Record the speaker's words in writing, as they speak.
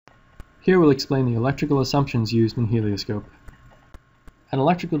Here we'll explain the electrical assumptions used in HelioScope. An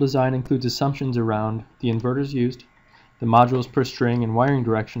electrical design includes assumptions around the inverters used, the modules per string and wiring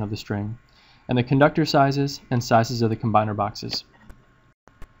direction of the string, and the conductor sizes and sizes of the combiner boxes.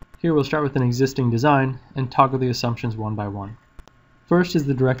 Here we'll start with an existing design and toggle the assumptions one by one. First is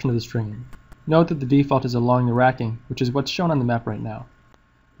the direction of the stringing. Note that the default is along the racking, which is what's shown on the map right now.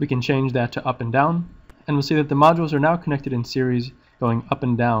 We can change that to up and down, and we'll see that the modules are now connected in series going up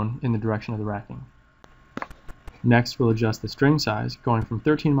and down in the direction of the racking. Next, we'll adjust the string size, going from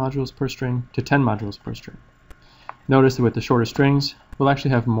 13 modules per string to 10 modules per string. Notice that with the shorter strings, we'll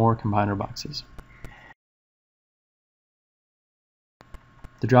actually have more combiner boxes.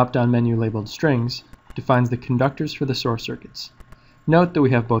 The drop-down menu labeled Strings defines the conductors for the source circuits. Note that we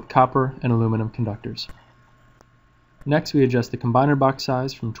have both copper and aluminum conductors. Next, we adjust the combiner box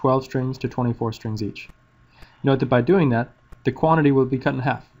size from 12 strings to 24 strings each. Note that by doing that, the quantity will be cut in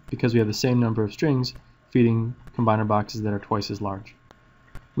half because we have the same number of strings feeding combiner boxes that are twice as large.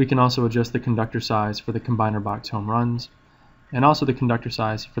 We can also adjust the conductor size for the combiner box home runs, and also the conductor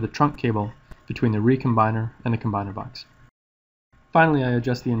size for the trunk cable between the recombiner and the combiner box. Finally, I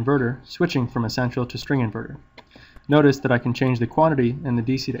adjust the inverter, switching from essential to string inverter. Notice that I can change the quantity and the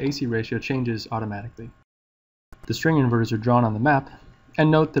DC to AC ratio changes automatically. The string inverters are drawn on the map, and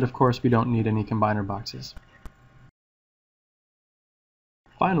note that of course we don't need any combiner boxes.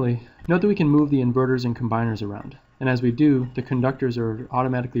 Finally, note that we can move the inverters and combiners around, and as we do, the conductors are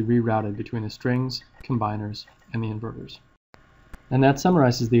automatically rerouted between the strings, combiners, and the inverters. And that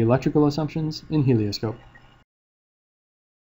summarizes the electrical assumptions in HelioScope.